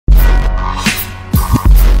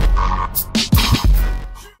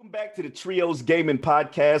back to the T3ioz Gaming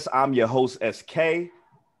Podcast. I'm your host, SK. Hey,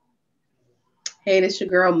 this your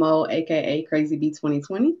girl Mo, aka Crazy B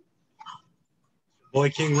 2020. Boy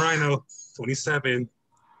King Rhino, 27.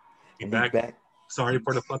 We back. Sorry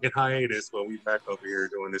for the fucking hiatus, but we back over here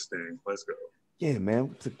doing this thing. Let's go. Yeah, man.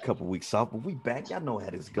 We took a couple weeks off, but we back. Y'all know how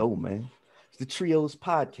this go, man. It's the T3ioz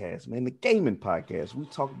Podcast, man. The gaming podcast. We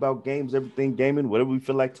talk about games, everything gaming, whatever we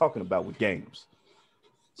feel like talking about with games.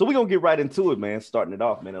 So we're going to get right into it, man. Starting it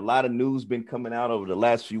off, man. A lot of news been coming out over the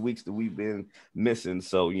last few weeks that we've been missing.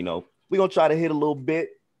 So, we're going to try to hit a little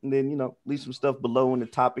bit and then, leave some stuff below in the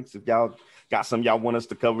topics if y'all got some y'all want us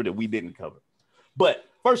to cover that we didn't cover. But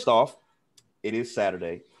first off, it is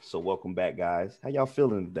Saturday. So welcome back, guys. How y'all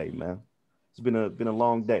feeling today, man? It's been a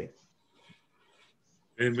long day.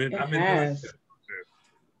 Go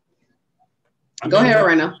ahead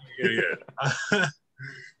right now. Yeah.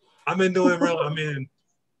 I've been doing real.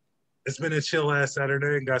 It's been a chill ass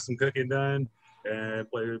Saturday. Got some cooking done and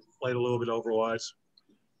played a little bit of Overwatch.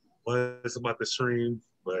 Was about to stream,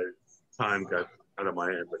 but time got out of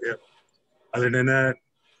my hand. But yeah, other than that,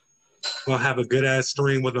 we'll have a good ass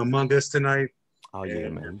stream with Among Us tonight. Oh yeah,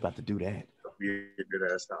 man, we about to do that. It'll be a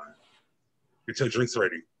good ass time. Get your drinks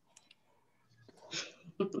ready.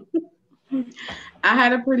 I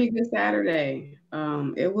had a pretty good Saturday.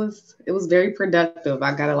 It was very productive.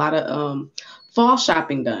 I got a lot of fall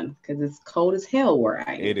shopping done because it's cold as hell where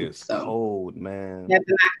I am. It is cold, man. I had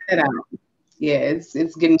to knock that out. Yeah,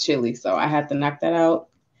 it's getting chilly, so I had to knock that out.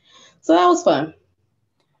 So that was fun.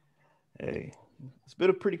 Hey, it's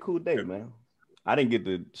been a pretty cool day, man. I didn't get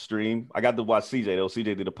to stream. I got to watch CJ though.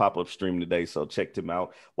 CJ did a pop-up stream today, so checked him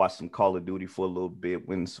out. Watched some Call of Duty for a little bit.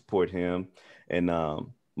 Went and support him. And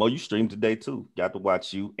Mo, you streamed today too. Got to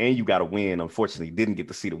watch you, and you got a win. Unfortunately, didn't get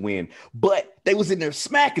to see the win, but they was in there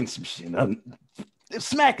smacking some shit. They're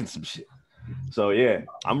smacking some shit. So yeah,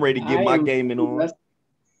 I'm ready to get my gaming on.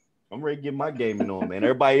 I'm ready to get my gaming on, man.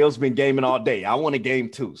 Everybody else been gaming all day. I want a game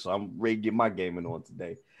too, so I'm ready to get my gaming on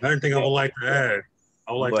today. Another thing I would like to add.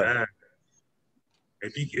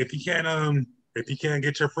 If you can't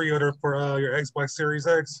get your pre-order for your Xbox Series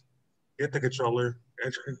X, get the controller.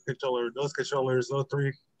 Those controllers, those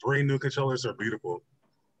three new controllers are beautiful,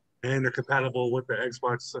 and they're compatible with the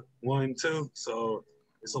Xbox One too. So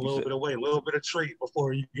it's a little bit of treat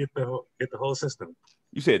before you get the whole system.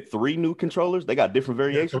 You said 3 new controllers? They got different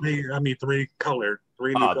variations? Yeah, 3 colored.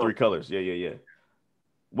 3 new colors. 3 colors. Yeah.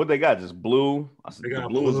 What they got? Just blue? They got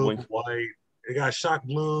blue, white. They got shock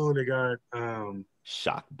blue. They got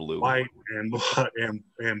shock blue, white and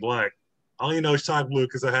black. I only know shock blue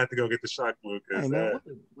because I had to go get the shock blue because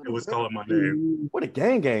it was calling my name. What a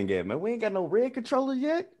gang get, man. We ain't got no red controller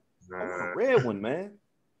yet. I want a red one, man.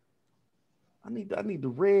 I need the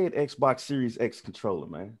red Xbox Series X controller,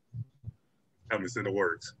 man. It's in the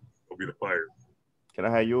works. It'll be the fire. Can I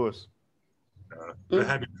have yours? Can I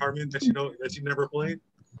have your Carmen that you never played?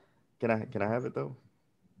 Can I have it though?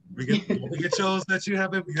 We get shows that you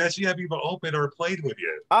haven't even opened or played with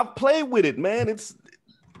yet. I've played with it, man.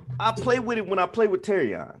 I play with it when I play with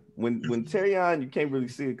T3ioz. When T3ioz, you can't really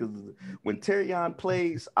see it because when T3ioz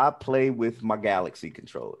plays, I play with my Galaxy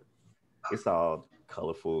controller. It's all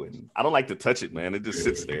colorful and I don't like to touch it, man. It just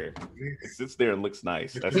sits there. It sits there and looks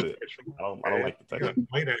nice. That's it. I don't like to touch it.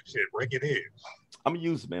 Play that shit. Break it in. I'm gonna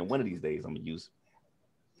use it, man. One of these days, I'm gonna use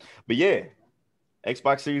it. But yeah,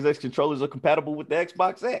 Xbox Series X controllers are compatible with the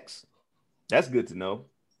Xbox X. That's good to know.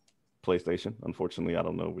 PlayStation, unfortunately, I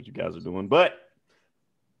don't know what you guys are doing, but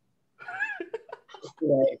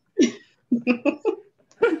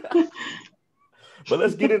but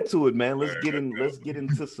let's get into it, man. Let's get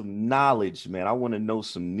into some knowledge, man. I want to know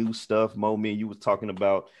some new stuff. Mo, man, you was talking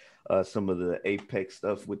about some of the Apex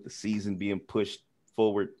stuff with the season being pushed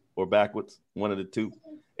forward or backwards, one of the two,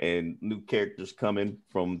 and new characters coming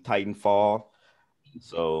from Titanfall.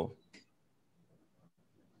 So,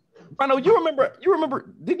 I know you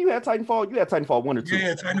remember. Didn't you have Titanfall? You had Titanfall 1 or 2.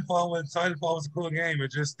 Yeah, Titanfall was a cool game.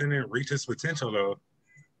 It just didn't reach its potential though.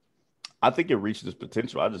 I think it reached its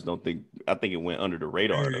potential. I think it went under the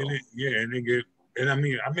radar though. And it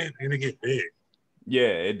didn't get big. Yeah,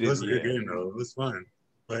 it did. It was a good game though. It was fun,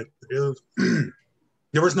 but it was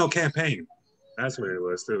there was no campaign. That's what it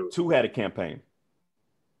was too. 2 had a campaign.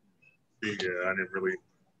 Yeah, I didn't really.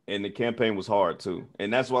 And the campaign was hard too,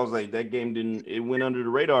 and that's why I was like, that game it went under the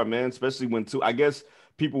radar, man. Especially when 2. I guess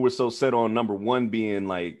people were so set on number 1 being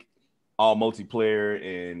like all multiplayer,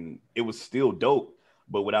 and it was still dope.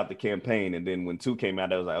 But without the campaign, and then when 2 came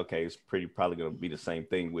out, I was like, okay, it's probably going to be the same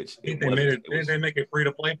thing. Which didn't they make it free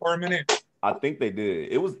to play for a minute? I think they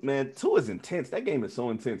did. It was, man, 2 is intense. That game is so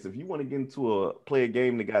intense. If you want to get into play a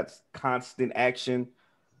game that got constant action,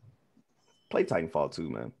 play Titanfall 2,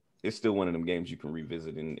 man. It's still one of them games you can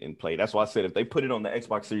revisit and play. That's why I said if they put it on the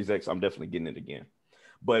Xbox Series X, I'm definitely getting it again.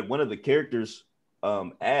 But one of the characters,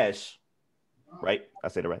 Ash, right? I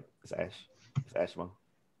said it right. It's Ash. It's Ash, Mo.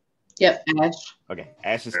 Yep, Ash. Okay,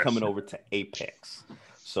 Ash is coming over to Apex.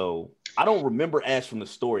 So I don't remember Ash from the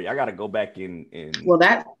story. I got to go back in. Well,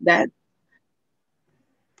 that.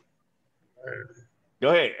 Go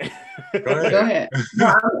ahead. Go ahead.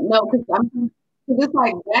 No, because it's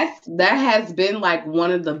like that has been like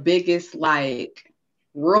one of the biggest like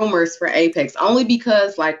rumors for Apex, only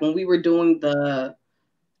because like when we were doing the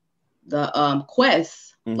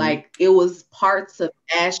quests, like it was parts of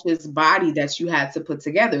Ash's body that you had to put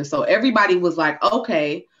together. So everybody was like,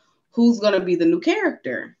 okay, who's gonna be the new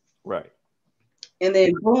character? Right. And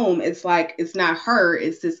then boom, it's like it's not her,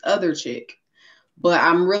 it's this other chick. But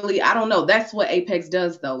I don't know. That's what Apex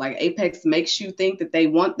does, though. Like Apex makes you think that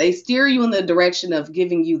they steer you in the direction of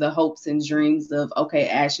giving you the hopes and dreams of, okay,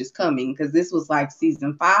 Ash is coming. Because this was like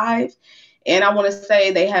season 5. And I want to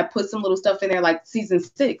say they have put some little stuff in there like season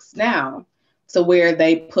 6 now. So where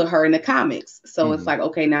they put her in the comics. So it's like,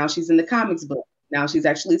 okay, now she's in the comics book. Now she's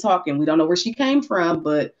actually talking. We don't know where she came from,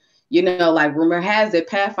 but like rumor has it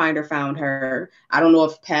Pathfinder found her. I don't know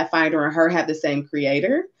if Pathfinder and her have the same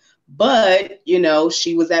creator. But,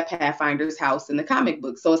 she was at Pathfinder's house in the comic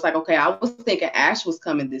book. So it's like, okay, I was thinking Ash was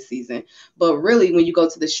coming this season. But really, when you go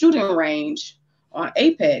to the shooting range on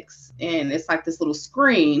Apex, and it's like this little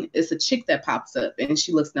screen, it's a chick that pops up, and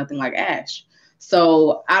she looks nothing like Ash.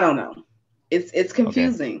 So I don't know. It's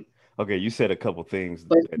confusing. Okay, you said a couple things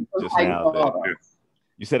just now.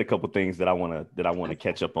 You said a couple things that I want to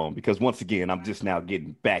catch up on, because once again, I'm just now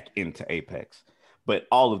getting back into Apex. But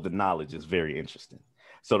all of the knowledge is very interesting.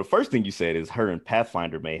 So the first thing you said is her and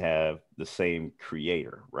Pathfinder may have the same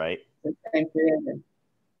creator, right? The same creator.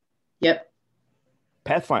 Yep.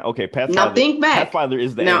 Pathfinder. Okay, Pathfinder. Now think back. Pathfinder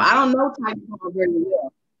is the. Now I don't know Titanfall very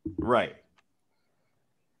well. Right.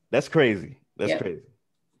 That's crazy. That's crazy.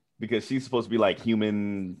 Because she's supposed to be like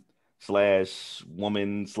human /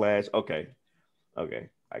 woman / okay. Okay,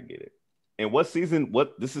 I get it. And what season?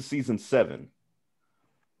 This is season 7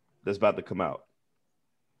 that's about to come out.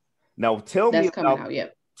 Now tell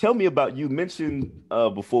me about, you mentioned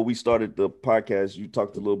before we started the podcast, you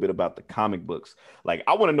talked a little bit about the comic books. Like,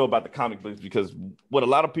 I want to know about the comic books, because what a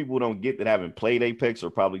lot of people don't get that haven't played Apex or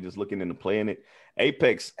probably just looking into playing it,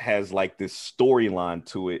 Apex has like this storyline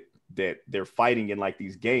to it that they're fighting in like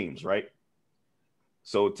these games, right?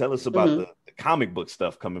 So tell us about the comic book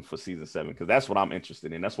stuff coming for season 7, because that's what I'm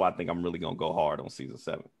interested in. That's why I think I'm really going to go hard on season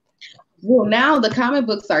 7. Well, now the comic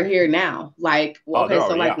books are here now. Like,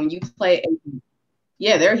 when you play,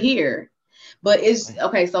 they're here. But it's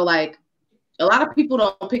okay. So like, a lot of people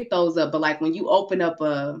don't pick those up. But like, when you open up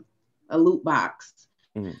a loot box,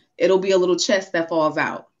 it'll be a little chest that falls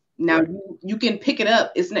out. Now you can pick it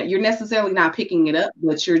up. You're necessarily not picking it up,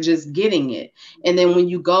 but you're just getting it. And then when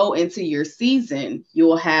you go into your season,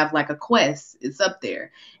 you'll have like a quest. It's up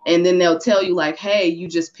there. And then they'll tell you like, hey, you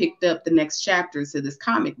just picked up the next chapter to this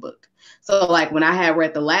comic book. So like when I had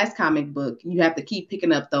read the last comic book, you have to keep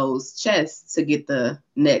picking up those chests to get the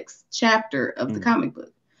next chapter of the comic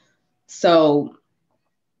book. So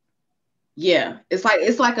yeah, it's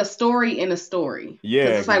like a story in a story. Yeah,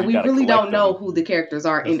 it's like we really don't know who the characters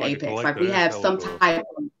are in Apex. Like we have some type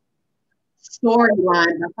of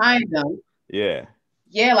storyline behind them. Yeah.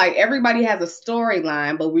 Yeah, like everybody has a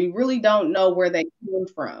storyline, but we really don't know where they came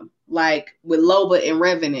from. Like with Loba and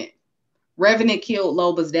Revenant. Revenant killed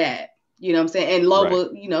Loba's dad. You know what I'm saying? And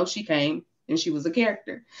Loba, she came and she was a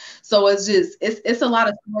character. So it's a lot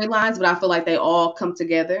of storylines, but I feel like they all come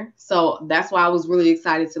together. So that's why I was really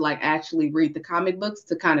excited to like actually read the comic books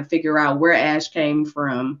to kind of figure out where Ash came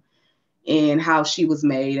from and how she was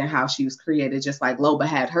made and how she was created, just like Loba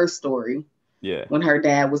had her story. Yeah. When her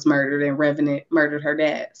dad was murdered and Revenant murdered her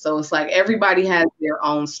dad. So it's like everybody has their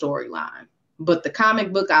own storyline. But the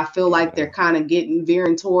comic book, I feel like they're kind of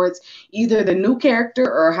veering towards either the new character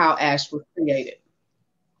or how Ash was created.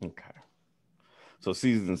 Okay. So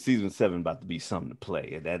season 7 about to be something to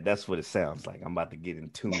play. That's what it sounds like. I'm about to get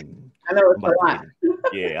in tune. I know it's a lot.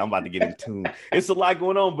 I'm about to get in tune. It's a lot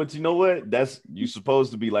going on, but you know what? You're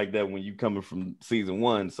supposed to be like that when you coming from season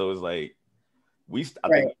 1. So it's like I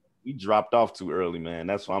think we dropped off too early, man.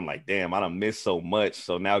 That's why I'm like, damn, I done missed so much.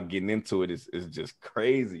 So now getting into it is just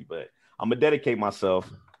crazy. But I'm gonna dedicate myself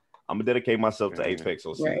to Apex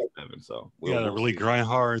on season 7. So you gotta really grind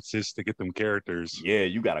hard just to get them characters. Yeah,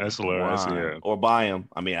 you gotta or buy them.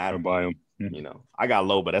 I mean, I don't buy them. I got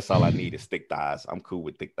low, but that's all I need is thick thighs. I'm cool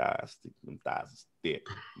with thick thighs. Them thighs is thick.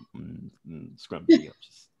 Scrumpy.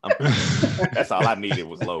 That's all I needed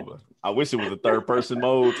was Loba. I wish it was a third person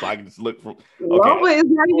mode so I could just look from. Loba is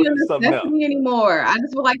not even a something else. necessity anymore. I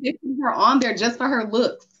just feel like they put her on there just for her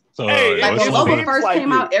looks. So, Hey, like when Loba first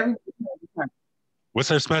came out, everybody. What's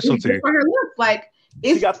her specialty? Just for her looks, like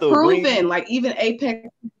it's got the proven. ring. Like even Apex.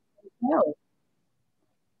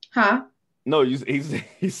 Huh? No, he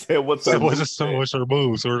said what's her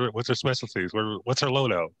moves or what's her specialties? What's her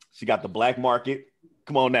loadout? She got the black market.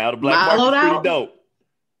 Come on now, the black market's pretty dope.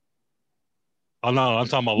 Oh no, I'm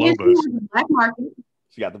talking about Loba's. Black market.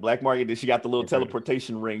 She got the black market. Then she got the little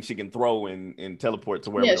teleportation ring she can throw and teleport to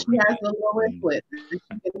wherever. Yeah, she has the little wristlet.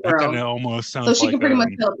 That kind of almost sounds so she can pretty much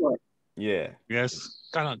teleport. Yeah. Yes.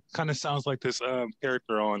 Kind of sounds like this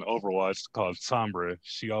character on Overwatch called Sombra.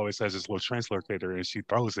 She always has this little translocator and she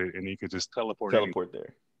throws it and you could just teleport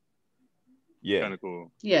there. Yeah. Kind of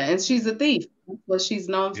cool. Yeah, and she's a thief. That's what she's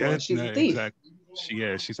known for. She's a thief.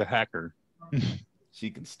 Exactly. She's a hacker.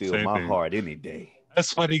 She can steal my heart any day.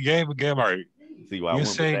 That's funny. Game art. See why you're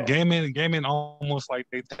saying gaming almost like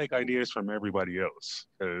they take ideas from everybody else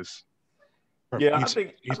because I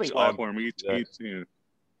think platform, each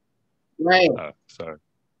right. Sorry.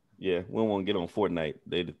 Yeah, we don't want to get on Fortnite.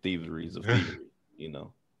 They're the thieveries of thievery,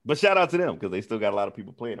 But shout out to them because they still got a lot of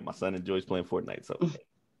people playing it. My son enjoys playing Fortnite, so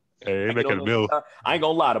hey, they making a bill. I ain't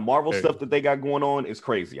gonna lie, the Marvel stuff that they got going on is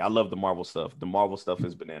crazy. I love the Marvel stuff. The Marvel stuff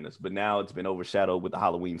is bananas, but now it's been overshadowed with the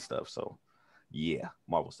Halloween stuff. So yeah,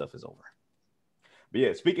 Marvel stuff is over. But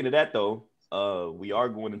yeah, speaking of that though, we are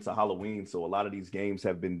going into Halloween, so a lot of these games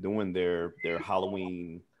have been doing their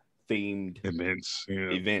Halloween themed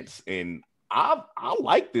events, and I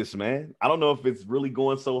like this, man. I don't know if it's really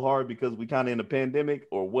going so hard because we kind of in a pandemic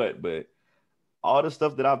or what, but all the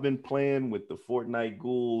stuff that I've been playing with the Fortnite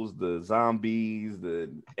ghouls, the zombies,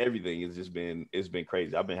 the everything it's been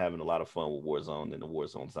crazy. I've been having a lot of fun with Warzone and the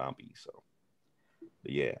Warzone zombies. So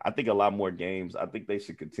but yeah, I think a lot more games. I think they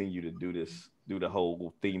should continue to do the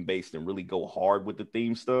whole theme based and really go hard with the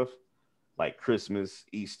theme stuff, like Christmas,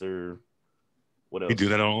 Easter. What else? You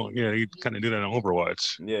kind of do that on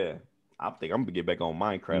Overwatch. Yeah, I think I'm gonna get back on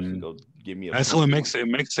Minecraft and go give me a. That's what makes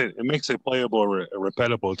it playable,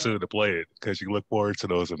 repetible too to play it because you look forward to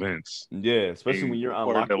those events. Yeah, especially when you're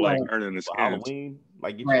unlocking earning the Halloween,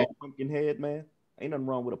 like get your pumpkin head, man. Ain't nothing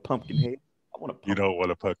wrong with a pumpkin head. I want a pumpkin. You don't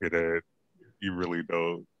want a pumpkin head. You really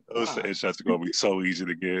don't. Those headshots are gonna be so easy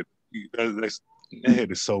to get. That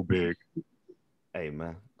head is so big. Hey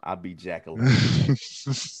man, I be Jackal.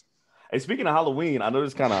 Hey, speaking of Halloween, I know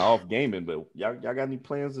it's kind of off gaming, but y'all got any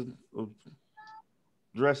plans of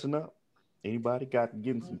dressing up? Anybody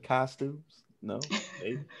getting some costumes? No.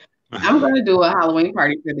 Hey. I'm gonna do a Halloween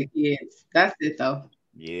party for the kids. That's it though.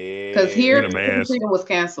 Yeah. Because here the was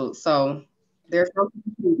canceled, so there's no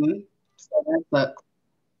shooting. So that sucks.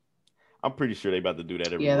 I'm pretty sure they about to do that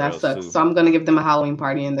everywhere. Yeah, that else sucks. too. So I'm gonna give them a Halloween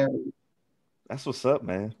party in there. That's what's up,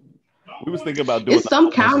 man. We was thinking about doing. It's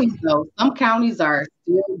some counties though. Some counties are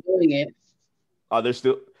still doing it. Oh,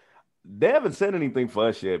 they haven't said anything for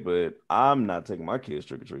us yet, but I'm not taking my kids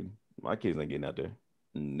trick or treating. My kids ain't getting out there.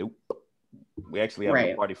 Nope. We actually have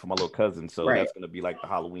a party for my little cousin, so that's gonna be like the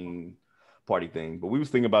Halloween party thing. But we was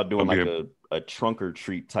thinking about doing like a trunk or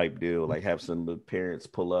treat type deal, like have some of the parents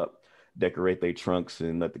pull up, decorate their trunks,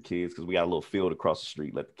 and let the kids, because we got a little field across the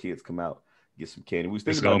street, let the kids come out, get some candy. We was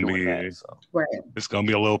thinking about doing that. So. It's gonna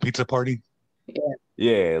be a little pizza party.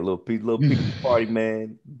 Yeah, a little pizza party,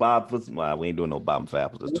 man. Bob for some. Well, we ain't doing no Bob for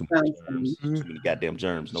apples. There's too many germs. Too many goddamn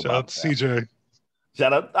germs. No. Shout out to CJ.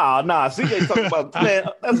 Shout out. Oh, nah, CJ talking about man.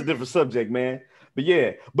 That's a different subject, man. But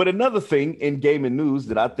yeah, but another thing in gaming news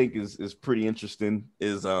that I think is pretty interesting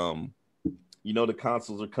is the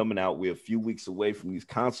consoles are coming out. We're a few weeks away from these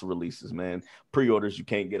console releases, man. Pre-orders, you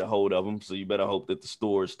can't get a hold of them, so you better hope that the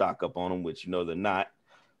stores stock up on them, which they're not.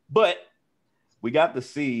 But we got to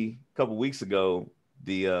see a couple weeks ago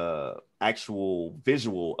the actual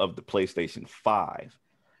visual of the PlayStation 5.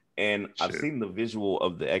 And I've seen the visual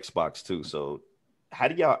of the Xbox too. So how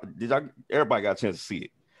do everybody got a chance to see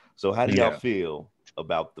it. So how do y'all feel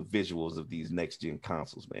about the visuals of these next gen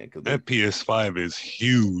consoles, man? Because that PS5 is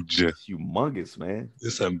huge. It's humongous, man.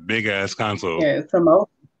 It's a big ass console. Yeah, it's a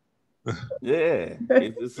motor. Yeah,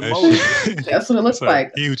 it's a motor. That's what it looks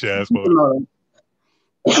like. Huge ass motor.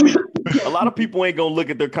 I mean, a lot of people ain't gonna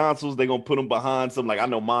look at their consoles. They're gonna put them behind something. Like I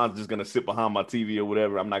know mine's just gonna sit behind my TV or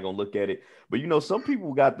whatever. I'm not gonna look at it. But some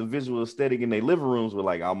people got the visual aesthetic in their living rooms where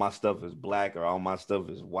like all my stuff is black or all my stuff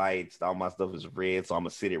is white, all my stuff is red, so I'm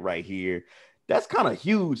gonna sit it right here. That's kind of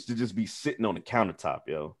huge to just be sitting on the countertop,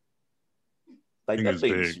 yo. Like that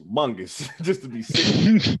thing's humongous just to be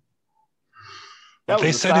sitting. That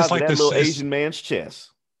was the size of that little Asian man's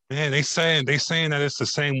chest. Man, they saying that it's the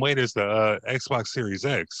same weight as the Xbox Series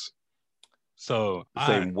X. So The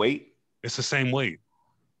same weight? It's the same weight.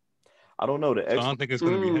 I don't know. So I don't think it's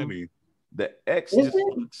going to be heavy. The X just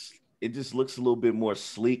looks a little bit more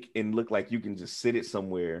sleek and look like you can just sit it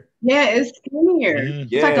somewhere. Yeah, it's skinnier.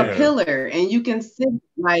 It's like a pillar, and you can sit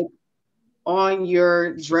like on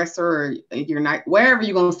your dresser or your night, wherever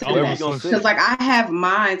you're gonna sit it at. Because like I have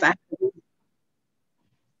mine.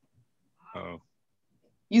 Oh.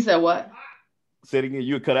 You said what? Say it again.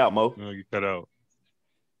 You cut out, Mo. No, you cut out.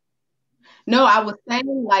 No, I was saying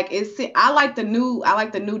like I like the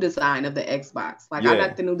new design of the Xbox. Like I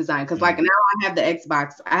like the new design because like now I have the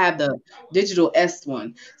Xbox, I have the digital S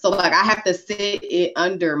one. So like I have to sit it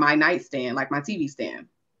under my nightstand, like my TV stand.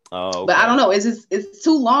 Oh, okay. But I don't know, it's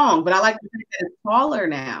too long. But I like the fact that it's taller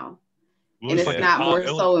now, and it's like not more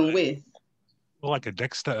so in width. Like a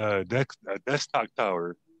desktop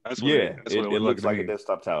tower. That's what it looks like a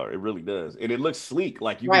desktop tower. It really does, and it looks sleek.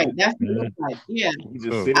 Like you, right? That's what it looks like. Yeah, you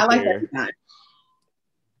just sit I like there. that design.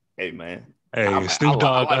 Hey man, Snoop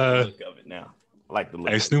Dogg. I like the look of it now. I like the look.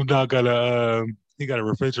 Hey, Snoop Dogg got a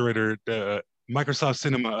refrigerator. Microsoft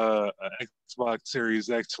sent him a Xbox Series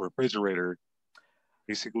X refrigerator,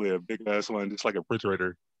 basically a big ass one, just like a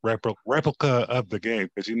refrigerator replica of the game.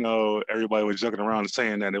 Because everybody was joking around and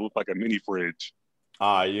saying that it looked like a mini fridge.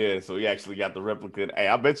 Yeah. So he actually got the replica. Hey,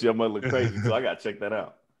 I bet you I might look crazy. So I gotta check that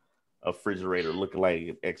out. A refrigerator looking like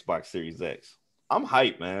an Xbox Series X. I'm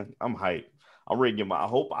hyped, man. I'm hyped. I'm ready to get I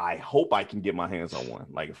hope I can get my hands on one.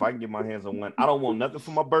 Like if I can get my hands on one, I don't want nothing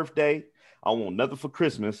for my birthday. I don't want nothing for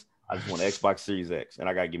Christmas. I just want an Xbox Series X, and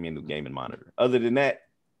I gotta give me a new gaming monitor. Other than that,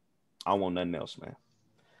 I don't want nothing else, man.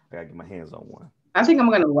 I gotta get my hands on one. I think I'm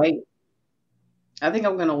gonna wait.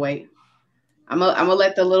 I'm gonna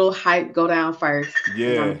let the little hype go down first.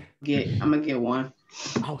 Yeah, I'm gonna get one.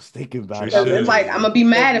 I was thinking about it. It's like I'm gonna be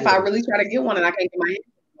mad if I really try to get one and I can't get my hands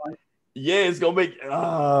on one. Yeah, it's gonna make.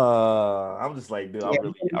 I'm just like, dude, I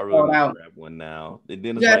really want to grab one now. And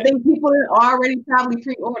then I think people already probably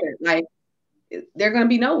pre-ordered. Like they're gonna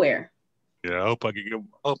be nowhere. Yeah, I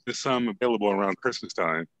hope there's some available around Christmas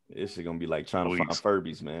time. This is gonna be like trying to find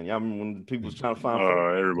Furbies, man. Y'all remember when people was trying to find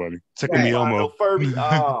Furbies? Everybody. Taking me Elmo. No Furby.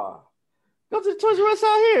 Go to the Toys R Us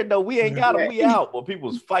out here. No, we ain't got them. We out. But people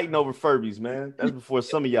was fighting over Furbies, man. That's before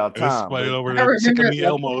some of y'all time. Over there. Tickle me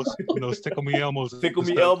Elmos. Tickle me Elmos. Tickle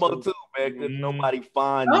me Elmo too, man. Couldn't nobody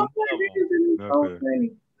find none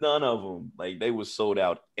of them. Like they was sold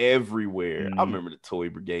out everywhere. I remember the toy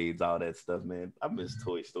brigades, all that stuff, man. I miss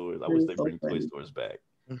toy stores. I wish they bring toy stores back.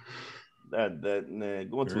 Going to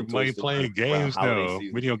a toy store. Playing games now.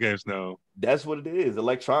 Video games now. That's what it is.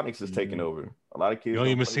 Electronics is taking over. A lot of kids. You don't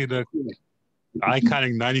even see the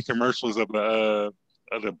iconic 90 commercials of the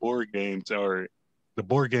board games or the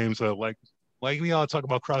board games of like we all talk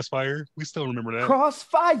about Crossfire. We still remember that.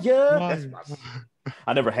 Crossfire.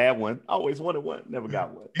 I never had one. I always wanted one. Never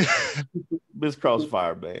got one. Miss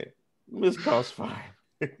Crossfire, man. Miss Crossfire.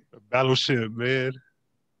 Battleship, man.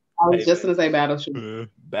 I was just gonna say Battleship.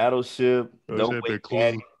 Battleship. Don't Wake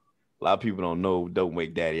Daddy. A lot of people don't know Don't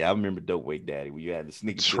Wake Daddy. I remember Don't Wake Daddy when you had to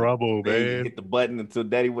sneak Trouble, man. Hit the button until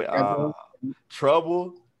Daddy went.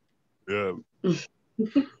 Trouble. Yeah.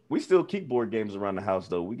 We still keep board games around the house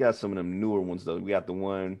though. We got some of them newer ones though. We got the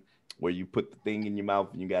one where you put the thing in your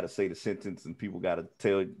mouth and you got to say the sentence and people got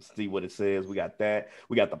to see what it says. We got that.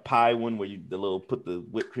 We got the pie one where you put the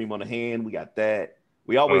whipped cream on the hand. We got that.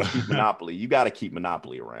 We always keep Monopoly. You got to keep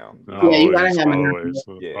Monopoly around. Yeah, you got to have Monopoly.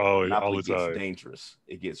 Monopoly gets dangerous.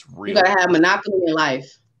 It gets real. You got to have Monopoly in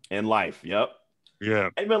life. In life, yep. Yeah.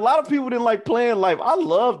 Hey, man, a lot of people didn't like playing life. I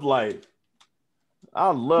loved life.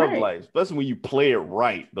 I love life, especially when you play it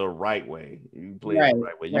the right way. You play it the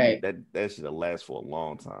right way. That should have last for a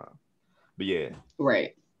long time. But yeah,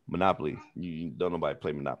 Monopoly. You don't nobody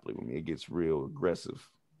play Monopoly with me. It gets real aggressive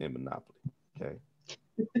in Monopoly. Okay,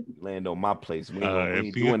 land on my place. We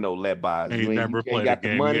ain't doing no let buys. You never played got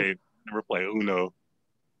the money. Never play Uno.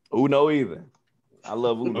 Uno either. I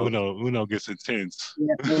love Uno. Uno gets intense.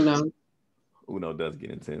 Yeah, Uno. Uno does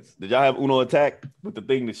get intense. Did y'all have Uno Attack with the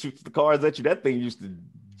thing that shoots the cards at you? That thing used to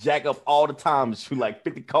jack up all the time and shoot like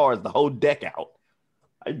 50 cards, the whole deck out.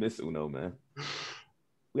 I miss Uno, man.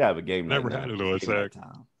 We have a game night. Never had Uno Attack.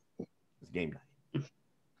 It's game night.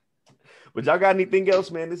 But y'all got anything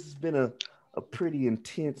else, man? This has been a pretty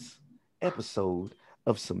intense episode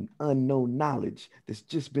of some unknown knowledge that's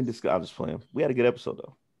just been discussed. I'm just playing. We had a good episode,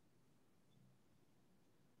 though.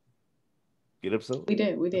 Good episode? We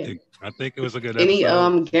did. I think it was a good episode.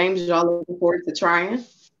 Any games y'all looking forward to trying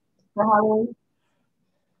for Halloween?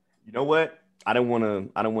 You know what? I don't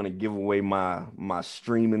want to give away my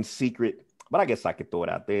streaming secret, but I guess I could throw it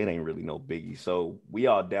out there. It ain't really no biggie. So we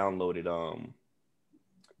all downloaded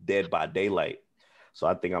Dead by Daylight. So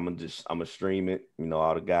I think I'm gonna stream it. You know,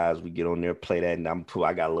 all the guys we get on there play that, and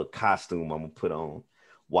I got a little costume I'm gonna put on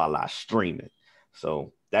while I stream it.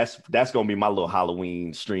 So that's gonna be my little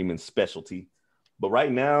Halloween streaming specialty. But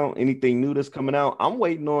right now, anything new that's coming out, I'm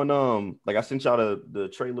waiting on like I sent y'all the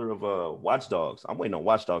trailer of Watch Dogs. I'm waiting on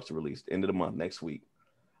Watch Dogs to release the end of the month next week.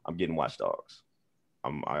 I'm getting Watch Dogs.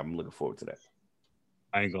 I'm looking forward to that.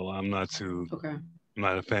 I ain't gonna lie, I'm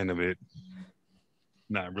not a fan of it.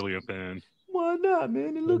 Not really a fan. Why not,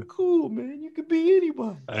 man? It look cool, man. You could be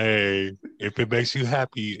anybody. Hey, if it makes you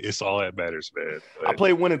happy, it's all that matters, man. But I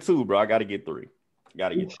played 1 and 2, bro. I gotta get 3.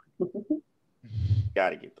 Gotta get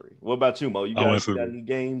 3. What about you, Mo? You got any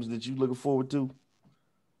games that you looking forward to?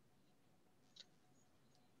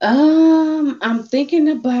 I'm thinking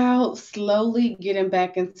about slowly getting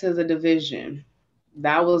back into the Division.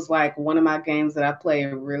 That was like one of my games that I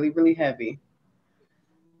played really, really heavy.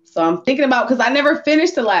 So I'm thinking about, because I never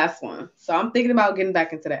finished the last one. So I'm thinking about getting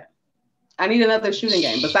back into that. I need another shooting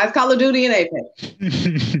game besides Call of Duty and Apex.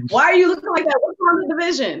 Why are you looking like that? What's wrong with the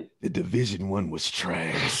Division? The Division 1 was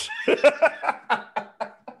trash. No,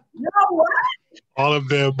 what? All of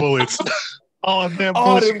them bullets. All of them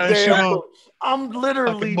bullets. I'm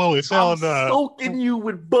literally soaking you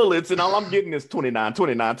with bullets, and all I'm getting is 29.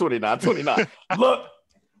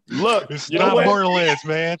 Look, it's not Borderlands,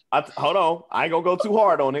 man. Hold on. I ain't gonna go too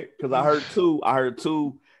hard on it because I heard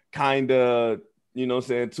two kind of, you know what I'm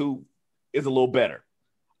saying, 2 is a little better.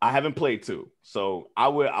 I haven't played 2. So I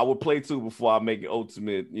would play 2 before I make it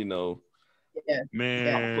ultimate, you know. Yeah. Man,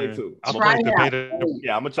 yeah, I'm gonna play 2. I'm gonna play the beta.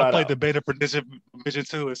 Yeah, I'm gonna try. I played the beta for Division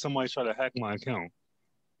 2 and somebody tried to hack my account.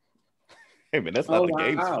 Hey man, that's not the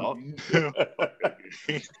game's fault.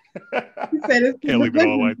 He said it's can't leave it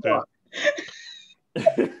all like that.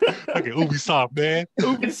 Okay, Ubisoft, man.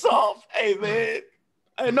 Ubisoft. Hey man.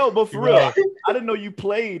 I know, but for real, I didn't know you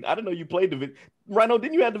played. Division. Rhino,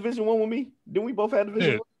 didn't you have Division 1 with me? Didn't we both have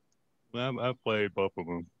Division 1? I played both of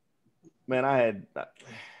them. Man, I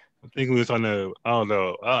think it was on the. I don't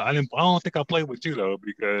know. I don't think I played with you though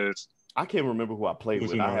because I can't remember who I played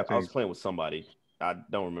with. I was playing with somebody. I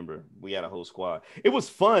don't remember. We had a whole squad. It was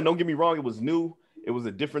fun. Don't get me wrong. It was new. It was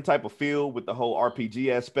a different type of feel with the whole RPG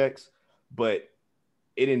aspects, but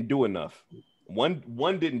it didn't do enough. One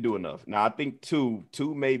didn't do enough. Now I think two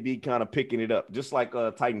may be kind of picking it up, just like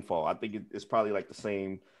Titanfall. I think it's probably like the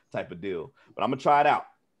same type of deal. But I'm gonna try it out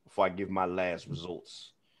before I give my last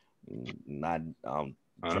results. But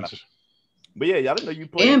yeah, I didn't know you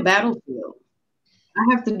played. And Battlefield. I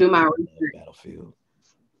have to do my research. Battlefield.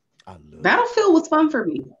 Battlefield was fun for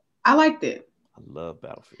me. I liked it. I love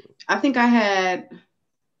Battlefield. I think I had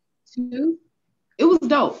 2. It was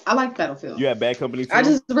dope. I liked Battlefield. You had Bad Company too? I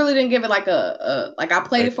just really didn't give it like like I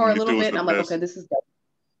played it for a little bit and I'm like, okay, this is dope.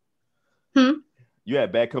 You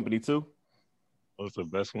had Bad Company too? That was the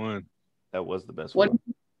best one. That was the best one.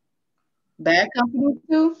 Bad Company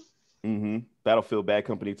too? Mm-hmm. Battlefield Bad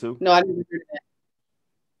Company too? No, I didn't hear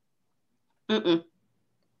that.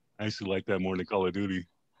 I used to like that more than Call of Duty.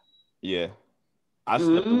 Yeah.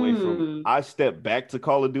 I stepped back to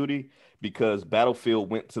Call of Duty because Battlefield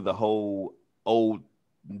went to the whole old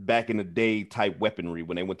back in the day type weaponry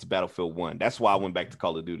when they went to Battlefield 1. That's why I went back to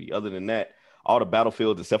Call of Duty. Other than that, all the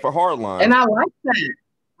Battlefields except for Hardline. And I like that.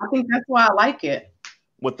 I think that's why I like it.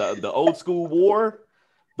 What the old school war?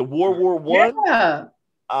 The World War One? Yeah.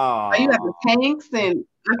 You have the tanks, and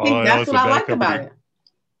I think that's what I like about it.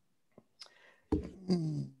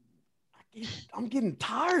 I'm getting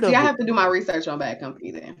tired of it. I have to do my research on Bad Company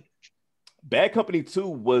then. Bad Company 2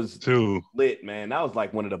 was lit, man. That was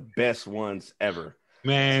like one of the best ones ever.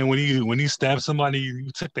 Man, when you stabbed somebody, you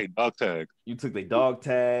took their dog tag. You took their dog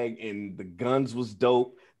tag, and the guns was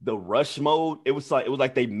dope. The rush mode, it was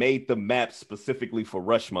like they made the map specifically for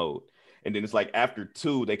rush mode. And then it's like after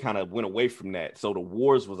 2, they kind of went away from that. So the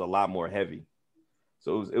wars was a lot more heavy.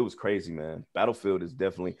 So it was crazy, man. Battlefield is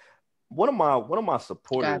definitely one of my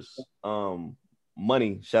supporters.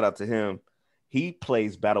 Money, shout out to him. He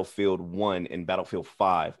plays Battlefield 1 and Battlefield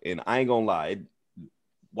 5. And I ain't gonna lie,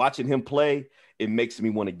 watching him play, it makes me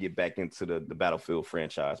want to get back into the Battlefield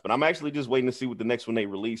franchise. But I'm actually just waiting to see what the next one they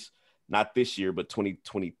release. Not this year, but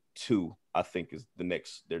 2022, I think, is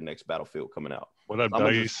their next Battlefield coming out. What up,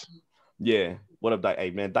 Dice? What up, Dice?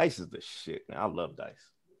 Hey, man, Dice is the shit, man. I love Dice.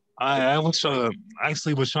 I was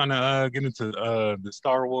trying to get into the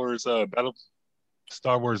Star Wars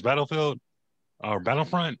Battlefield or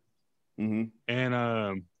Battlefront. Mm-hmm. And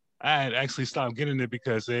I had actually stopped getting it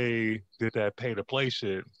because they did that pay to play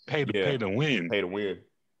shit, pay to win. Pay to win.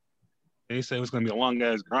 they said it was gonna be a long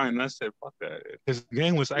ass grind. And I said, fuck that. This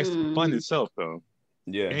game was actually fun itself, though.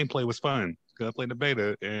 Yeah. Gameplay was fun. Cause I played the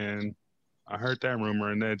beta, and I heard that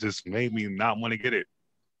rumor, and that just made me not want to get it.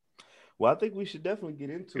 Well, I think we should definitely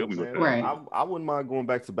get into it, man. Right. I wouldn't mind going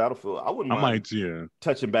back to Battlefield. I wouldn't I mind might, yeah.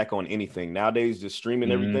 touching back on anything. Nowadays, just streaming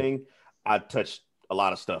Mhm. everything, I touch a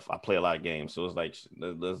lot of stuff. I play a lot of games. So it's like,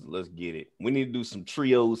 let's get it. We need to do some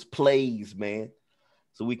trios plays, man,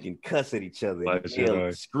 so we can cuss at each other and yell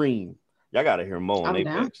and scream. Y'all got to hear Mo on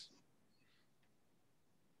Apex.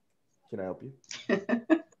 Can I help you?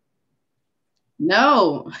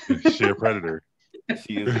 No. She a predator.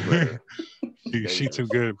 She is a predator. She too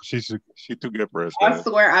good. She too good for us. I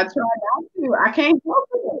swear, I try not to. I can't help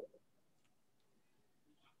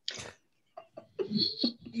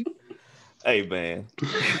it. Hey, man.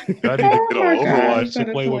 I need to get on Overwatch to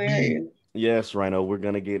play with me. Yes, Rhino, we're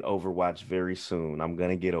gonna get Overwatch very soon. I'm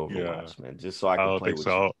gonna get Overwatch, man, just so I can play with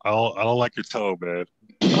you. I don't like your tone, man.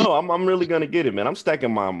 No, I'm really gonna get it, man. I'm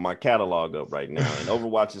stacking my catalog up right now, and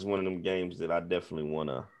Overwatch is one of them games that I definitely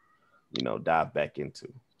wanna, dive back into.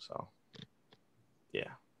 So, yeah.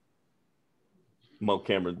 Your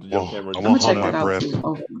camera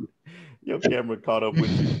caught up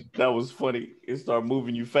with you. That was funny. It started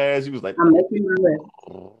moving you fast. He was like, I'm making my list.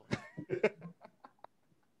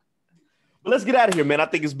 But let's get out of here, man. I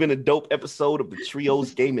think it's been a dope episode of the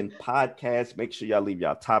T3ioz Gaming Podcast. Make sure y'all leave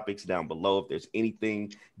y'all topics down below. If there's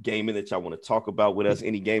anything gaming that y'all want to talk about with us,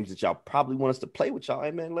 any games that y'all probably want us to play with y'all, hey,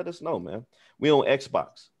 man, let us know, man. We on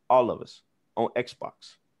Xbox. All of us on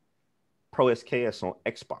Xbox. Pro SKS on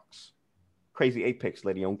Xbox. Crazy Apex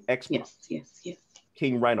Lady on Xbox. Yes.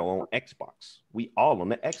 King Rhino on Xbox. We all on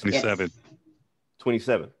the Xbox. 27.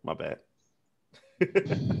 27, my bad.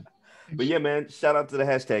 But yeah, man, shout out to the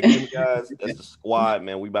hashtag Gaming guys. That's the squad,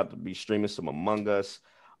 man. We about to be streaming some Among Us.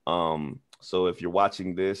 So if you're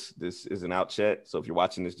watching this isn't out yet. So if you're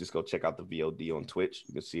watching this, just go check out the VOD on Twitch.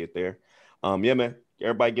 You can see it there. Yeah, man.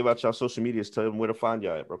 Everybody give out y'all social medias. Tell them where to find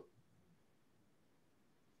y'all at, bro.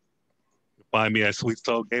 Find me at Sweet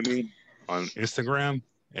Soul Gaming on Instagram.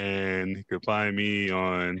 And you can find me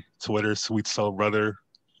on Twitter, Sweet Soul Brother.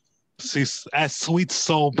 At Sweet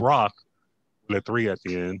Soul Brock with a 3 at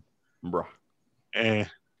the end. Bruh. And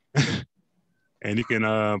you can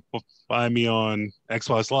find me on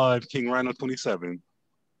Xbox Live, King Rhino 27.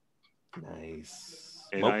 Nice.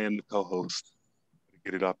 And I am the co-host of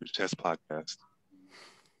Get It Off Your Chest podcast.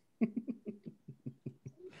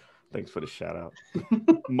 Thanks for the shout out.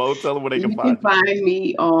 Mo, tell them where they can find you. You can find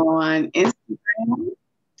me on Instagram.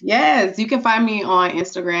 Yes, you can find me on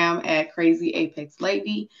Instagram at Crazy Apex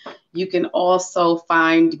Lady. You can also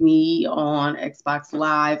find me on Xbox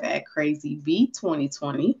Live at Crazy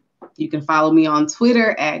V2020. You can follow me on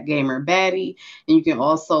Twitter at Gamer Baddie, and you can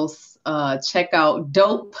also check out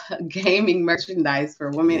dope gaming merchandise for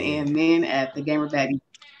women and men at the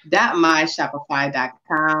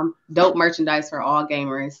gamerbaddie.myshopify.com. Dope merchandise for all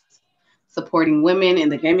gamers, supporting women in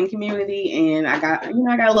the gaming community, and I got a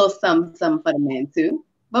little something for the men too.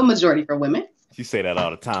 But majority for women. She say that all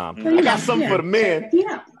the time. I got something for the men.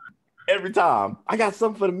 Yeah. Every time. I got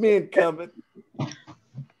something for the men coming.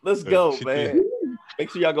 Let's go, man. Make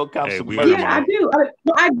sure y'all go cop some merch. Yeah, I do.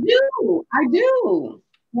 I do.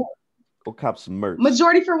 Go cop some merch.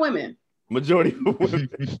 Majority for women.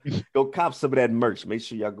 Go cop some of that merch. Make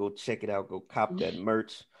sure y'all go check it out. Go cop that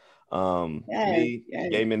merch.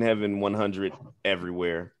 Gamingheaven100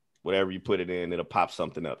 everywhere. Whatever you put it in, it'll pop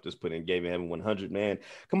something up. Just put in Gamingheaven100, man.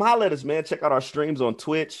 Come holler at us, man. Check out our streams on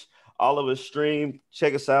Twitch. All of us stream.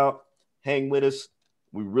 Check us out. Hang with us.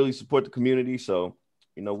 We really support the community. So,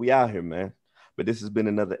 we out here, man. But this has been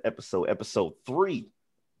another episode 3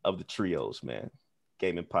 of the T3ioz, man.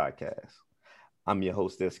 Gaming Podcast. I'm your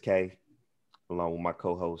host, SK, along with my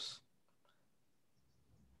co-host,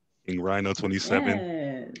 King Rhino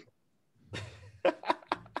 27. Yes.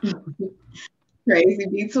 Crazy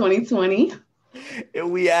B2020.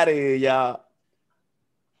 And we out of here, y'all.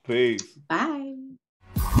 Peace. Bye.